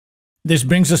This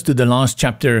brings us to the last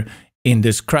chapter in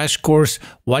this crash course.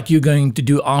 What you're going to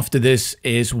do after this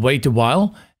is wait a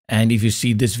while. And if you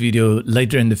see this video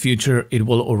later in the future, it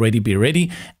will already be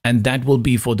ready. And that will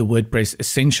be for the WordPress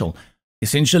Essential.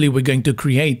 Essentially, we're going to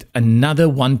create another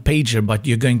one-pager, but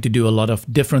you're going to do a lot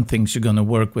of different things. You're going to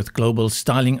work with global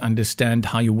styling, understand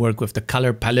how you work with the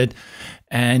color palette,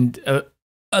 and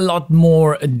a lot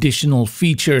more additional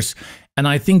features. And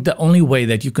I think the only way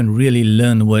that you can really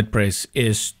learn WordPress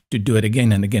is to do it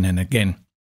again and again and again.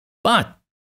 But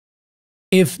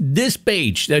if this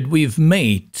page that we've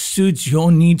made suits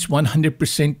your needs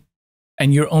 100%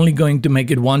 and you're only going to make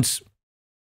it once,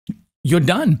 you're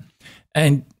done.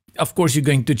 And of course, you're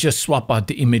going to just swap out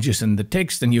the images and the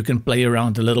text, and you can play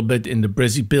around a little bit in the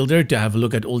Brizy Builder to have a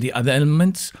look at all the other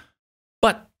elements,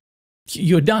 but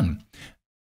you're done.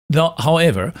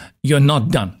 However, you're not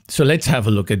done. So let's have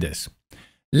a look at this.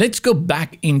 Let's go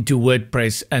back into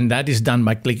WordPress, and that is done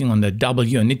by clicking on the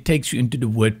W, and it takes you into the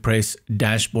WordPress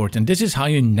dashboard. And this is how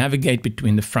you navigate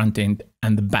between the front end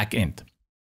and the back end.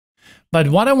 But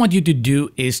what I want you to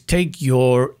do is take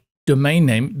your domain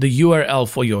name, the URL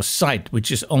for your site,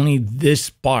 which is only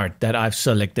this part that I've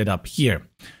selected up here.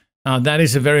 Now that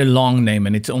is a very long name,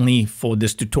 and it's only for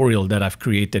this tutorial that I've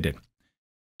created it.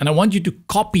 And I want you to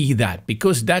copy that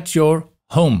because that's your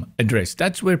home address.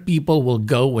 That's where people will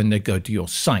go when they go to your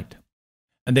site.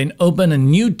 And then open a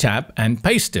new tab and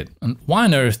paste it. And why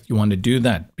on earth you want to do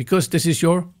that? Because this is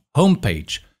your home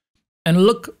page. And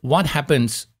look what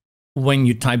happens when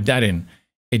you type that in.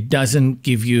 It doesn't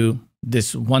give you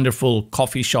this wonderful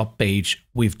coffee shop page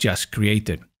we've just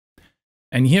created.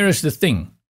 And here is the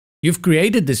thing. You've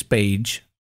created this page,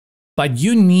 but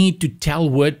you need to tell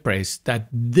WordPress that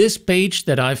this page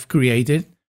that I've created,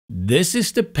 this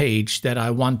is the page that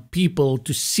I want people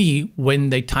to see when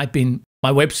they type in my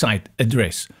website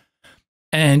address.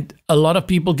 And a lot of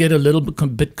people get a little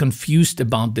bit confused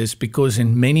about this because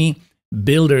in many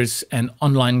builders and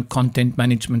online content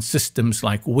management systems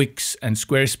like Wix and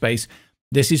Squarespace,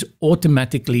 this is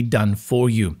automatically done for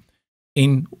you.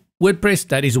 In WordPress,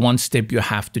 that is one step you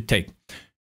have to take.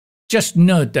 Just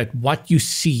note that what you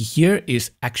see here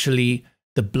is actually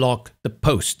the blog, the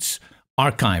posts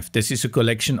archive. This is a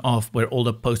collection of where all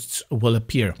the posts will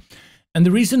appear. And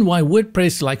the reason why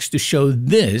WordPress likes to show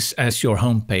this as your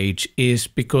homepage is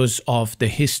because of the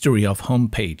history of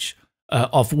homepage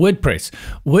of WordPress.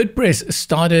 WordPress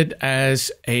started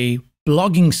as a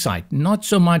blogging site, not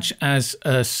so much as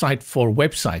a site for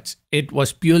websites. It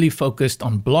was purely focused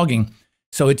on blogging.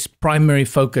 So its primary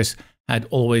focus had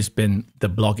always been the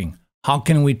blogging. How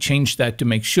can we change that to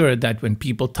make sure that when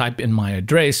people type in my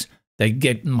address, they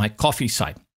get my coffee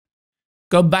site?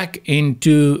 Go back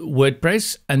into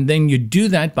WordPress, and then you do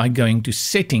that by going to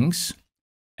settings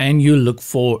and you look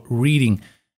for reading.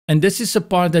 And this is a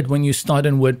part that when you start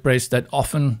in WordPress that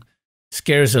often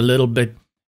scares a little bit.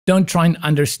 Don't try and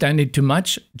understand it too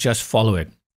much, just follow it.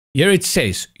 Here it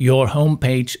says your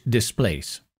homepage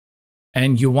displays.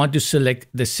 And you want to select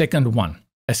the second one,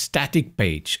 a static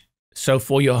page. So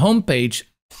for your homepage,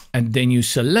 and then you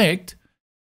select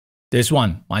this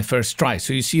one, my first try.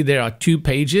 So you see there are two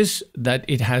pages that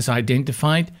it has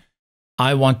identified.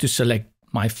 I want to select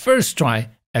my first try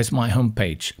as my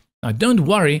homepage. Now don't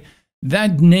worry,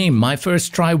 that name, my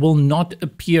first try, will not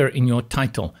appear in your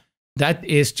title. That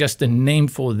is just a name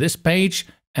for this page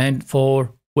and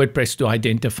for WordPress to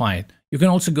identify it. You can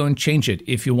also go and change it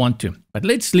if you want to, but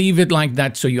let's leave it like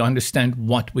that so you understand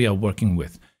what we are working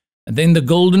with. And then the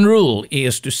golden rule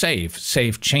is to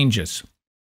save changes.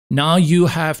 Now you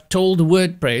have told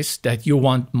WordPress that you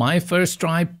want my first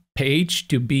try page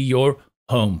to be your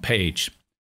home page.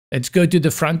 Let's go to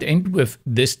the front end with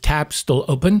this tab still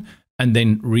open and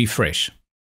then refresh.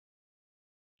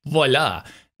 Voila.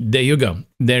 There you go.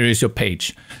 There is your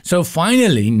page. So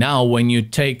finally, now when you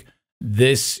take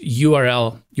this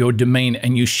URL, your domain,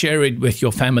 and you share it with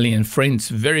your family and friends,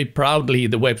 very proudly,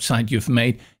 the website you've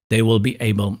made, they will be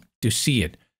able to see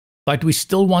it. But we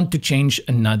still want to change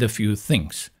another few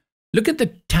things. Look at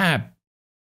the tab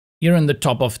here on the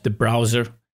top of the browser,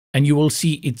 and you will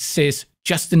see it says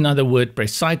just another WordPress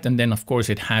site. And then, of course,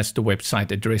 it has the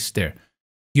website address there.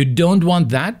 You don't want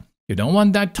that. You don't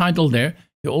want that title there.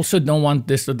 You also don't want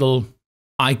this little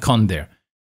icon there.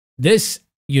 This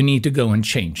you need to go and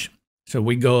change. So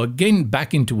we go again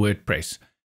back into WordPress.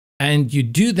 And you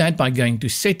do that by going to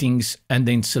settings and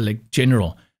then select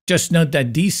general. Just note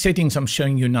that these settings I'm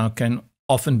showing you now can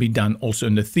often be done also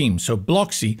in the theme. So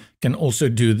Blocksy can also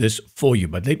do this for you.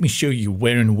 But let me show you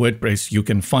where in WordPress you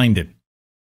can find it.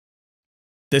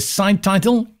 The site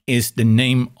title is the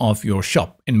name of your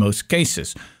shop in most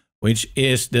cases, which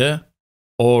is the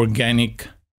organic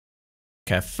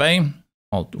cafe,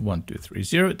 alt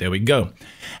 1230, there we go.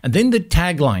 And then the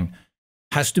tagline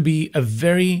has to be a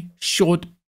very short,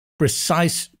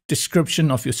 precise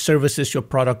description of your services, your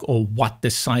product, or what the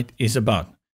site is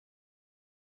about.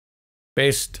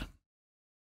 Best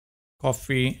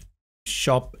coffee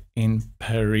shop in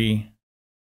Paris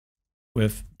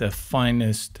with the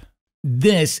finest.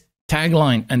 This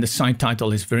tagline and the site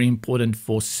title is very important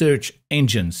for search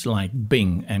engines like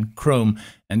Bing and Chrome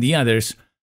and the others.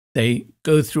 They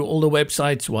go through all the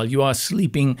websites while you are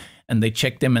sleeping and they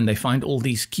check them and they find all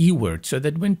these keywords so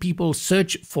that when people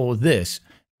search for this,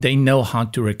 they know how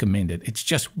to recommend it. It's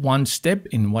just one step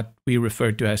in what we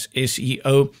refer to as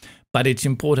SEO, but it's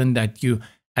important that you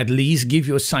at least give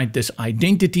your site this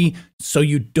identity so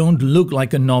you don't look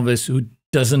like a novice who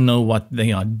doesn't know what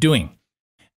they are doing.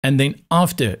 And then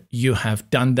after you have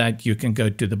done that, you can go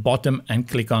to the bottom and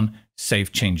click on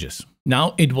Save Changes.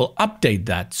 Now it will update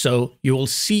that. So you will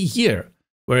see here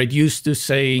where it used to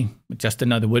say just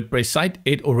another WordPress site,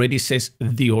 it already says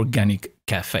The Organic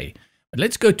Cafe. But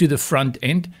let's go to the front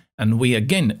end and we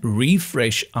again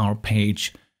refresh our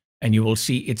page and you will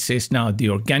see it says now The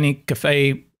Organic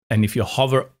Cafe. And if you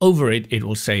hover over it, it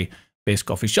will say Best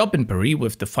Coffee Shop in Paris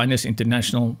with the finest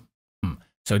international.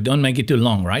 So don't make it too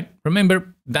long, right?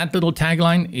 Remember, that little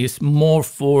tagline is more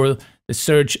for the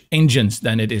search engines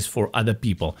than it is for other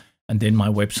people. And then my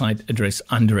website address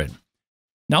under it.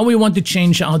 Now we want to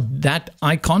change out that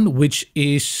icon, which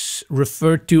is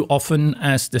referred to often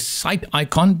as the site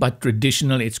icon, but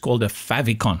traditionally it's called a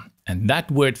favicon. And that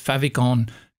word favicon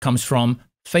comes from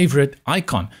favorite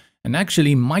icon. And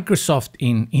actually Microsoft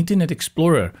in Internet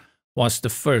Explorer was the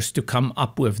first to come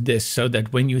up with this so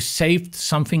that when you saved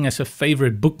something as a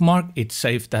favorite bookmark, it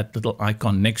saved that little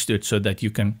icon next to it so that you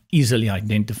can easily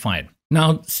identify it.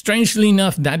 Now, strangely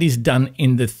enough, that is done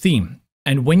in the theme.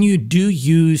 And when you do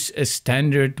use a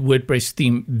standard WordPress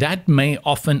theme, that may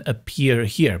often appear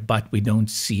here, but we don't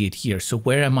see it here. So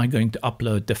where am I going to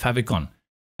upload the favicon?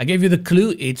 I gave you the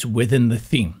clue, it's within the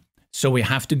theme. So we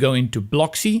have to go into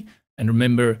Blocksy and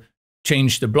remember,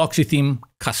 change the Blocksy theme,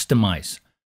 customize.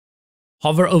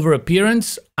 Hover over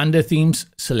appearance, under themes,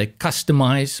 select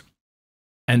customize.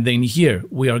 And then here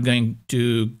we are going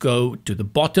to go to the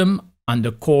bottom under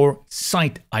core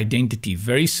site identity,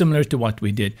 very similar to what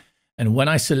we did. And when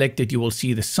I select it, you will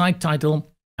see the site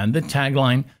title and the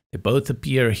tagline. They both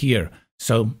appear here.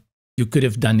 So you could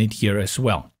have done it here as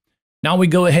well. Now we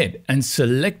go ahead and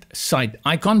select site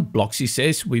icon. Blocksy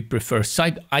says we prefer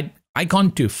site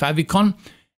icon to favicon.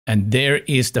 And there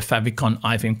is the favicon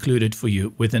I've included for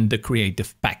you within the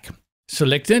creative pack.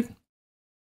 Select it.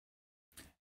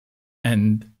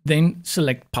 And then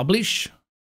select publish.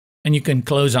 And you can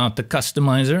close out the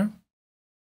customizer.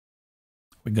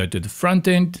 We go to the front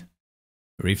end,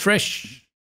 refresh.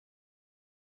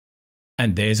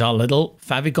 And there's our little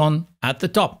favicon at the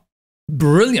top.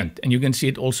 Brilliant. And you can see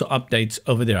it also updates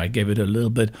over there. I gave it a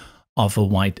little bit of a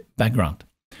white background.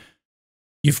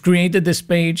 You've created this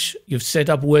page, you've set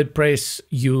up WordPress,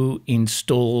 you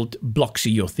installed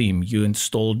Blocksy, your theme, you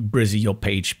installed Brizy, your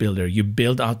page builder, you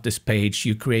built out this page,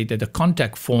 you created a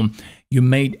contact form, you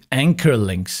made anchor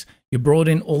links, you brought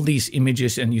in all these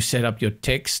images and you set up your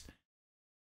text.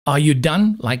 Are you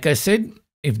done? Like I said,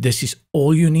 if this is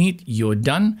all you need, you're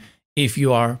done. If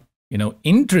you are,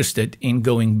 interested in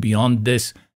going beyond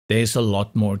this, there's a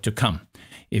lot more to come.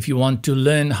 If you want to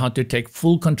learn how to take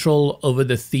full control over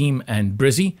the theme and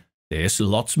Brizy, there's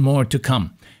lots more to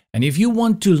come. And if you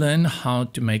want to learn how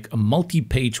to make a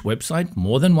multi-page website,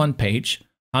 more than one page,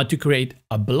 how to create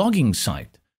a blogging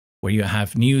site where you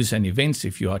have news and events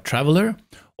if you are a traveler,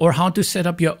 or how to set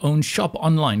up your own shop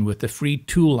online with a free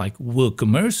tool like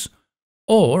WooCommerce,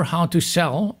 or how to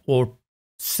sell or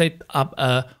set up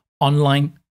an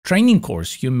online training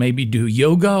course. You maybe do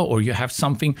yoga or you have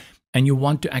something and you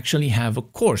want to actually have a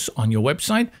course on your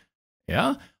website,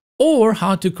 or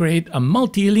how to create a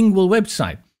multilingual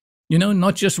website.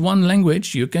 Not just one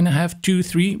language, you can have 2,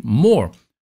 3 more,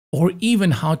 or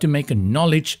even how to make a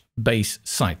knowledge-based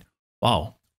site.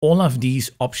 Wow, all of these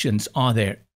options are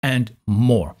there and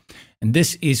more. And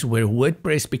this is where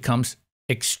WordPress becomes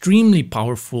extremely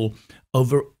powerful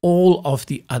over all of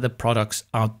the other products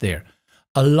out there.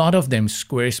 A lot of them,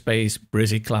 Squarespace,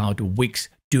 Brizy Cloud, Wix,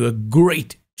 do a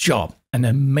great job, an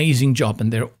amazing job,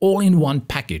 and they're all in one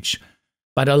package.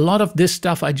 But a lot of this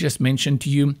stuff I just mentioned to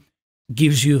you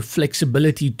gives you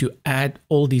flexibility to add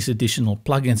all these additional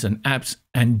plugins and apps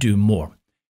and do more.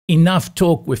 Enough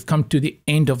talk. We've come to the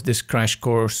end of this crash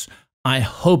course. I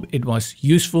hope it was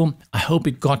useful. I hope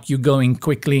it got you going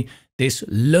quickly. There's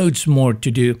loads more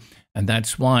to do, and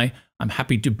that's why I'm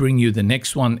happy to bring you the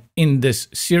next one in this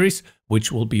series,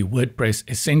 which will be WordPress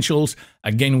Essentials.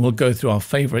 Again, we'll go through our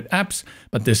favorite apps,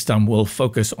 but this time we'll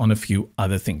focus on a few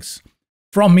other things.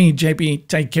 From me, JP,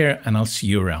 take care, and I'll see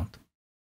you around.